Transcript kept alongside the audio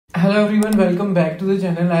Hello everyone, welcome back to the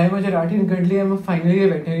channel. I am Ajay Rathee and currently I am a final year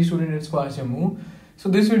veterinary student at Squash Jammu. So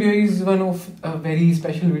this video is one of a very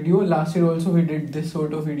special video. Last year also we did this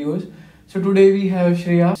sort of videos. So today we have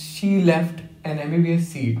Shreya. She left an MBBS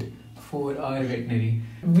seat for our veterinary.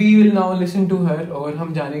 We will now listen to her और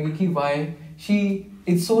हम जानेंगे कि why she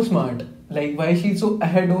is so smart, like why she is so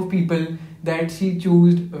ahead of people that she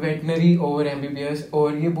chose veterinary over MBBS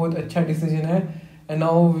और ये बहुत अच्छा decision है. And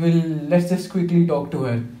now let's just quickly talk to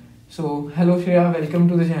her. So, hello Shreya, welcome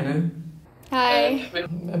to the channel. Hi.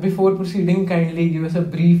 Before proceeding, kindly give us a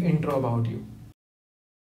brief intro about you.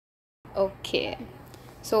 Okay.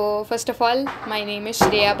 So, first of all, my name is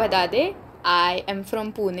Shreya Bhadade. I am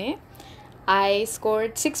from Pune. I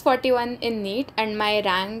scored 641 in NEET and my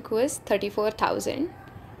rank was 34,000.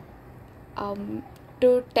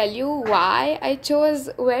 To tell you why I chose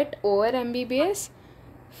vet over MBBS,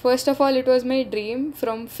 first of all, it was my dream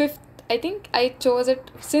from 5th. I think I chose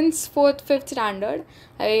it since 4th, 5th standard.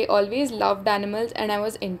 I always loved animals and I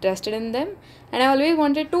was interested in them. And I always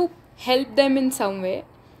wanted to help them in some way.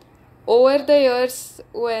 Over the years,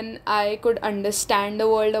 when I could understand the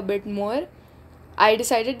world a bit more, I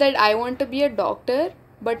decided that I want to be a doctor,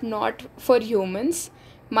 but not for humans.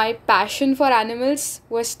 My passion for animals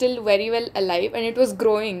was still very well alive and it was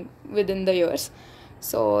growing within the years.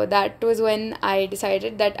 So that was when I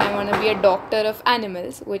decided that I want to be a doctor of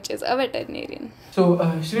animals, which is a veterinarian. So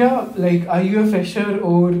Shreya, like, are you a fresher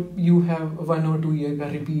or you have 1 or 2 year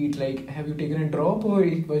repeat? Like, have you taken a drop or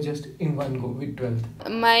it was just in one go with 12th?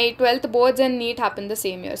 My 12th boards and NEET happened the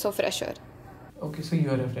same year, so fresher. Okay, so you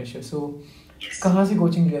are a fresher. So, कहाँ से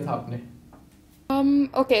coaching लिया था आपने?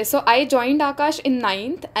 Okay, so I joined Akash in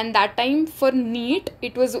 9th and that time for NEET,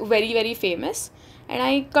 it was very, very famous. And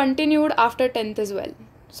I continued after 10th as well.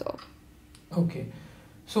 So. Okay.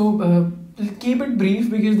 So keep it brief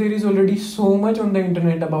because there is already so much on the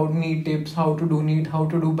internet about NEET tips, how to do NEET, how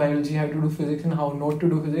to do biology, how to do physics and how not to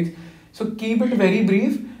do physics. So keep it very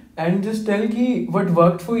brief and just tell ki what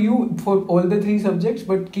worked for you for all the 3 subjects,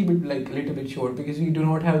 but keep it like a little bit short because we do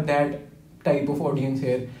not have that type of audience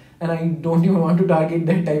here. And I don't even want to target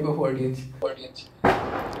that type of audience.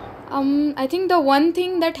 I think the one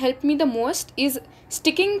thing that helped me the most is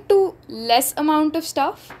sticking to less amount of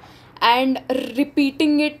stuff and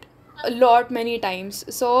repeating it a lot many times.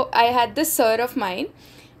 So I had this sir of mine,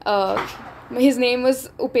 his name was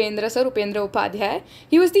Upendra Upadhyay.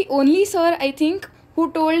 He was the only sir I think who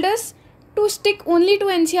told us to stick only to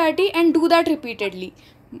NCERT and do that repeatedly.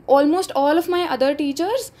 Almost all of my other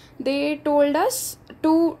teachers, they told us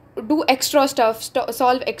to do extra stuff,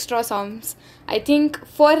 solve extra sums. I think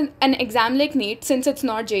for an exam like NEET, since it's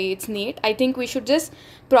not JEE, it's NEET, I think we should just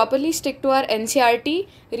properly stick to our NCERT,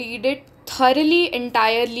 read it thoroughly,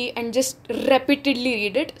 entirely, and just repeatedly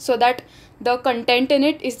read it so that the content in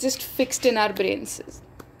it is just fixed in our brains.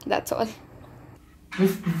 That's all.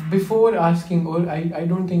 Before asking, or I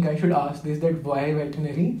don't think I should ask this, that why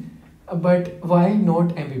veterinary, but why not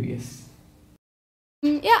MBBS?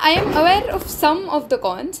 Yeah, I am aware of some of the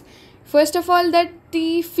cons. First of all, that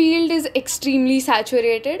the field is extremely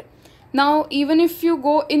saturated. Now, even if you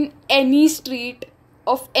go in any street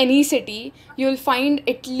of any city, you'll find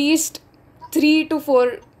at least 3 to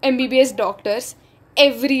 4 MBBS doctors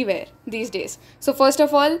everywhere these days. So first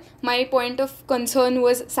of all, my point of concern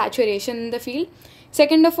was saturation in the field.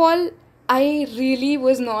 Second of all, I really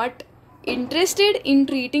was not interested in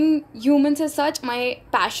treating humans as such. My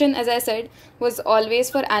passion, as I said, was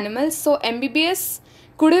always for animals. So MBBS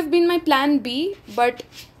could have been my plan B, but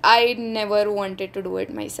I never wanted to do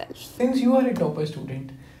it myself. Since you are a topper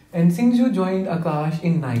student and since you joined Akash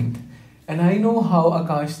in 9th, and I know how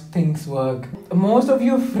Akash things work, most of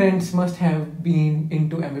your friends must have been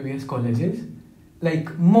into MBBS colleges,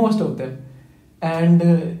 like most of them. And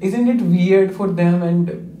isn't it weird for them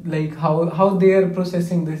and like how they are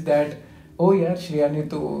processing this, that oh यार श्रेया ने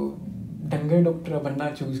तो डंगर doctor बनना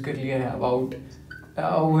choose कर लिया है about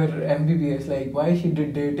our MBBS, like why she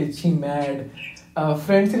did it, is she mad?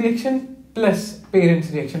 Friends reaction plus parents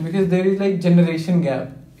reaction, because there is like generation gap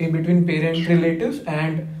in between parent relatives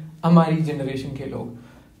and हमारी generation के लोग.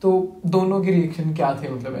 तो दोनों के reaction क्या थे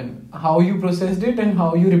मतलब, and how you processed it and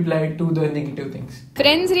how you replied to the negative things?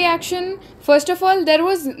 Friends' reaction, first of all, there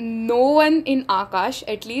was no one in Akash,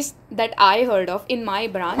 at least that I heard of in my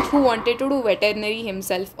branch, who wanted to do veterinary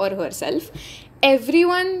himself or herself.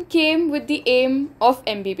 Everyone came with the aim of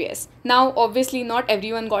MBBS. Now, obviously, not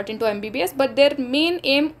everyone got into MBBS, but their main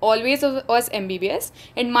aim always was MBBS,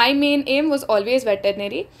 and my main aim was always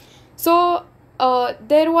veterinary. So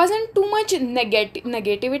there wasn't too much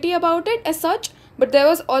negativity about it as such, but there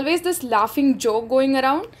was always this laughing joke going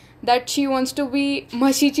around that she wants to be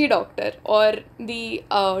Mashichi doctor, or the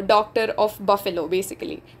doctor of buffalo,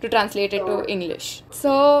 basically, to translate it to English.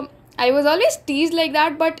 So I was always teased like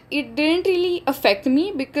that, but it didn't really affect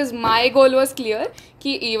me because my goal was clear.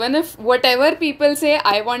 Ki even if whatever people say,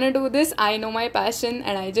 I want to do this, I know my passion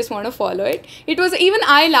and I just want to follow it. It was, even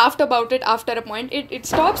I laughed about it after a point. It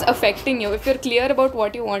stops affecting you. If you're clear about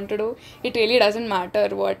what you want to do, it really doesn't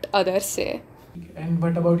matter what others say. And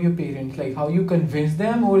what about your parents? Like, how you convince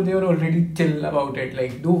them, or they are already chill about it?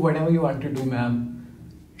 Like, do whatever you want to do, ma'am.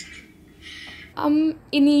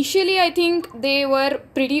 Initially, I think they were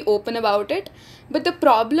pretty open about it, but the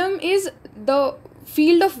problem is the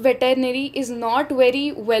field of veterinary is not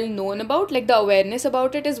very well known about. Like, the awareness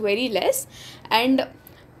about it is very less, and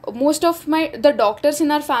most of the doctors in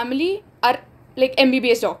our family are like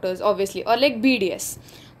MBBS doctors, obviously, or like BDS.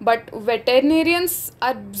 But veterinarians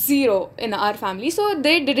are zero in our family, so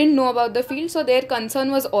they didn't know about the field, so their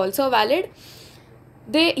concern was also valid.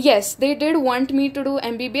 They did want me to do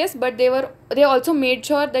MBBS, but they also made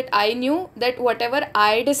sure that I knew that whatever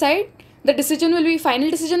I decide, the final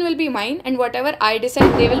decision will be mine, and whatever I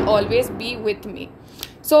decide, they will always be with me.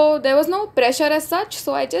 So there was no pressure as such,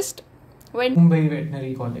 so I just went. Mumbai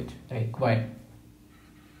Veterinary College, like, why?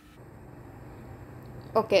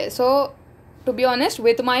 Okay, so to be honest,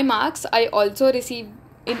 with my marks, I also received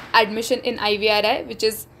admission in IVRI, which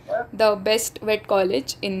is the best vet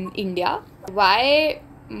college in India. Why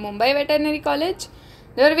Mumbai Veterinary College?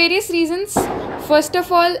 There are various reasons. First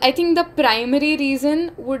of all, I think the primary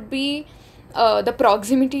reason would be the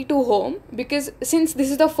proximity to home, because since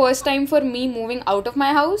this is the first time for me moving out of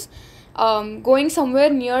my house, going somewhere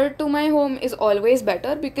near to my home is always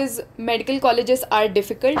better, because medical colleges are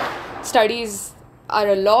difficult, studies are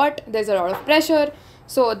a lot, there's a lot of pressure.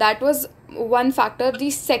 So that was one factor. The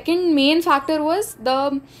second main factor was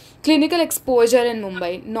the clinical exposure in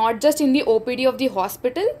Mumbai, not just in the OPD of the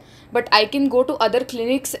hospital, but I can go to other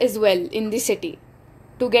clinics as well in the city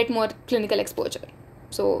to get more clinical exposure.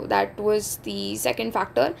 So that was the second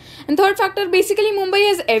factor. And third factor, basically Mumbai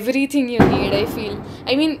has everything you need, I feel.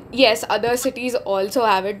 I mean, yes, other cities also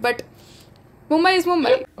have it, but Mumbai is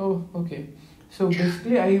Mumbai. Oh, okay. So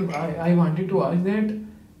basically, I wanted to ask that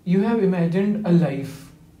you have imagined a life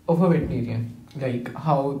of a veterinarian, like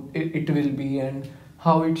how it will be and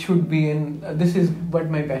how it should be, and this is what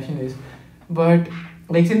my passion is. But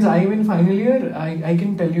like, since I am in final year, I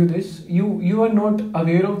can tell you this, you are not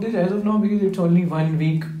aware of this as of now, because it's only 1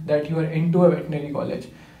 week that you are into a veterinary college.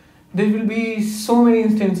 There will be so many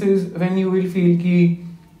instances when you will feel ki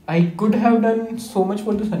I could have done so much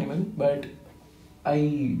for this animal, but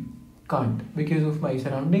I can't, because of my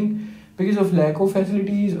surrounding, because of lack of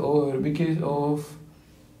facilities, or because of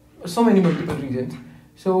so many multiple reasons.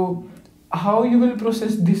 So how you will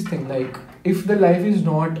process this thing, like if the life is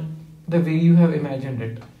not the way you have imagined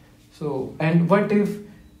it? So, and what if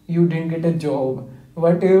you didn't get a job?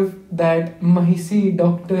 What if that Mahisi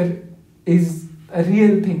doctor is a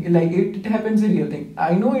real thing, like it happens a real thing?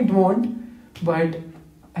 I know it won't, but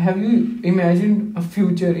have you imagined a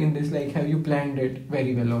future in this? Like, have you planned it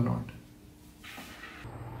very well or not?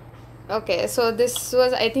 Okay, so this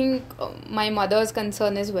was, I think, my mother's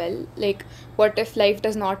concern as well. Like, what if life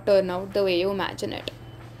does not turn out the way you imagine it?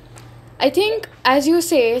 I think, as you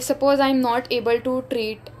say, suppose I'm not able to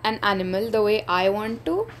treat an animal the way I want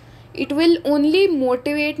to, it will only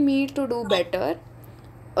motivate me to do better.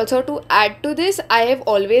 Also, to add to this, I have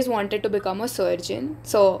always wanted to become a surgeon.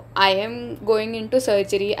 So I am going into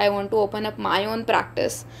surgery. I want to open up my own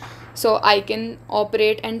practice so I can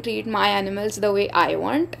operate and treat my animals the way I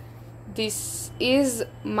want. This is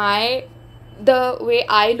the way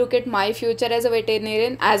I look at my future as a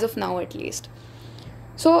veterinarian, as of now at least.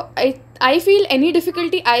 So I feel any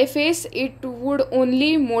difficulty I face, it would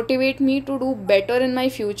only motivate me to do better in my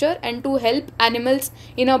future and to help animals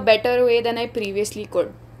in a better way than I previously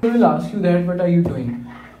could. They will ask you that, what are you doing?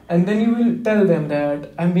 And then you will tell them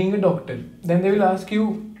that I'm being a doctor. Then they will ask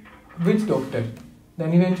you, which doctor?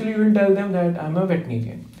 Then eventually you will tell them that I'm a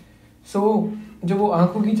veterinarian. So जो वो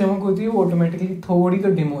आंखों की चमक होती है वो automatically थोड़ी तो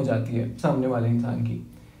डिम हो जाती है सामने वाले इंसान की.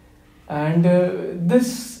 And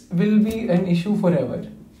this will be an issue forever.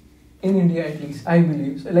 In India at least, I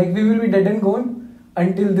believe. So, like, we will be dead and gone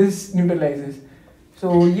until this neutralizes. So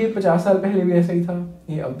ये 50 साल पहले भी ऐसा ही था,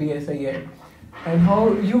 ये अब भी ऐसा ही है. And how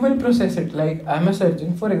you will process it? Like, I'm a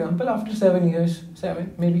surgeon, for example, after 7 years,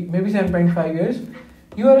 maybe 7.5 years,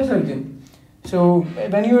 you are a surgeon. So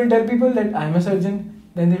when you will tell people that I'm a surgeon,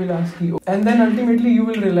 then they will ask you, and then ultimately you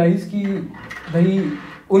will realize कि भाई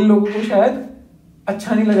उन लोगों को शायद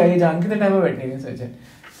अच्छा नहीं लगा ये जान के that I'm a veterinarian surgeon.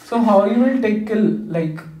 So how you will tackle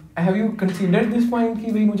like have you considered this point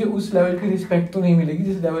कि भाई मुझे उस लेवल की रिस्पेक्ट तो नहीं मिलेगी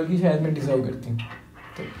जिस लेवल की शायद मैं डिजर्व करती हूँ?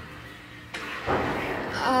 तो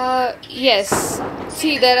Yes.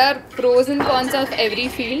 See, there are pros and cons of every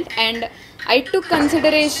field, and I took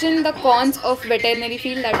consideration the cons of veterinary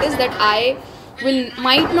field. That is that I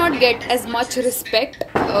might not get as much respect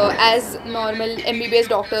as normal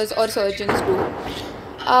MBBS doctors or surgeons do.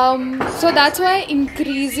 So that's why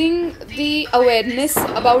increasing the awareness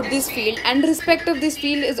about this field and respect of this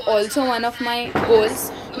field is also one of my goals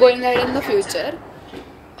going ahead in the future.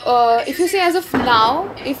 If you say as of now,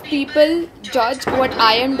 if people judge what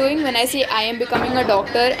I am doing when I say I am becoming a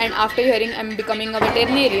doctor and after hearing I'm becoming a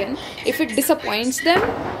veterinarian, if it disappoints them,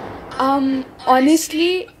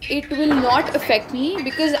 honestly, it will not affect me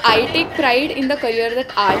because I take pride in the career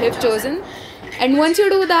that I have chosen. And once you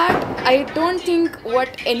do that, I don't think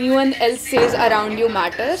what anyone else says around you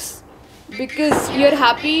matters because you're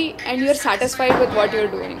happy and you're satisfied with what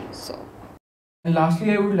you're doing. So. And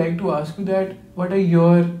lastly, I would like to ask you that what are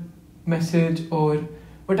your message or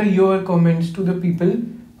what are your comments to the people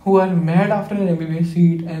who are mad after an MBBS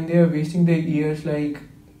seat and they are wasting their years like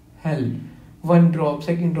hell? One drop,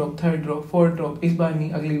 second drop, third drop, fourth drop, इस बार नहीं,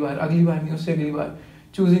 अगली बार नहीं, उससे अगली बार.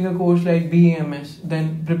 Choosing a course like BAMS, then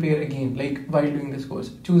prepare again, like while doing this course.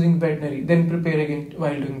 Choosing veterinary, then prepare again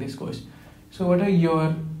while doing this course. So what are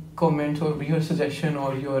your comments or your suggestion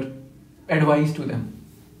or your advice to them?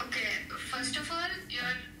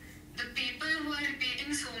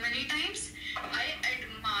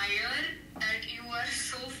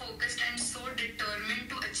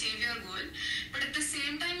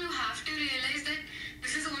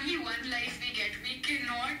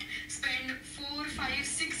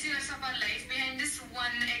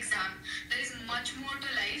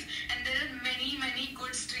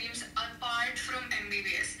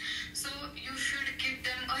 So you should give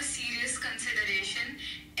them a serious consideration.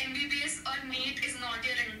 MBBS or NEET is not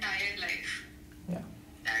your entire life. Yeah.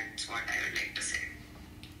 That's what I would like to say.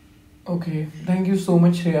 Okay, thank you so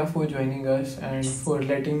much, Shreya, for joining us and for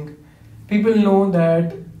letting people know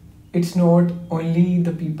that it's not only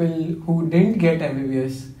the people who didn't get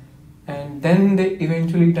MBBS and then they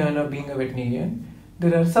eventually turn up being a veterinarian.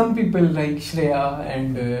 There are some people like Shreya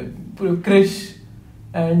and Krish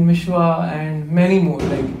and Mishwa and many more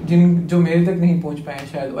like जो मेरे तक नहीं पहुंच पाए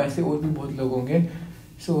शायद ऐसे और भी बहुत लोग होंगे.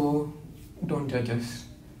 So don't judge us.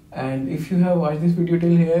 And if you have watched this video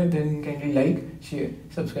till here, then kindly like, share,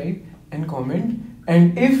 subscribe and comment.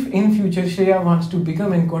 And if in future Shreya wants to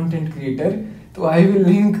become a content creator, so I will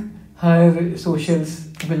link her socials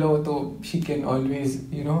below so she can always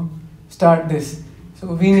start this.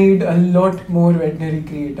 So we need a lot more veterinary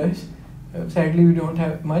creators. Sadly we don't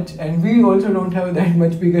have much and we also don't have that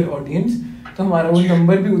much bigger audience. तो हमारा वो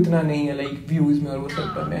number भी उतना नहीं है like views में और वो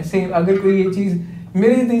सब पर में. सेम अगर कोई ये चीज़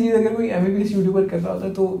मेरे इतनी चीज़ अगर कोई MBBS यूट्यूबर कर रहा होता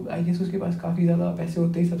तो आई गेस उसके पास काफ़ी ज़्यादा पैसे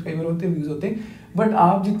होते, सब्सक्राइबर होते, व्यूज़ होते. बट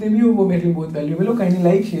आप जितने भी हो वो मेरे लिए बहुत वैल्यूएबल हो. Kindly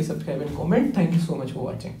like, share, subscribe and comment. Thank you so much for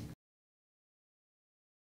watching.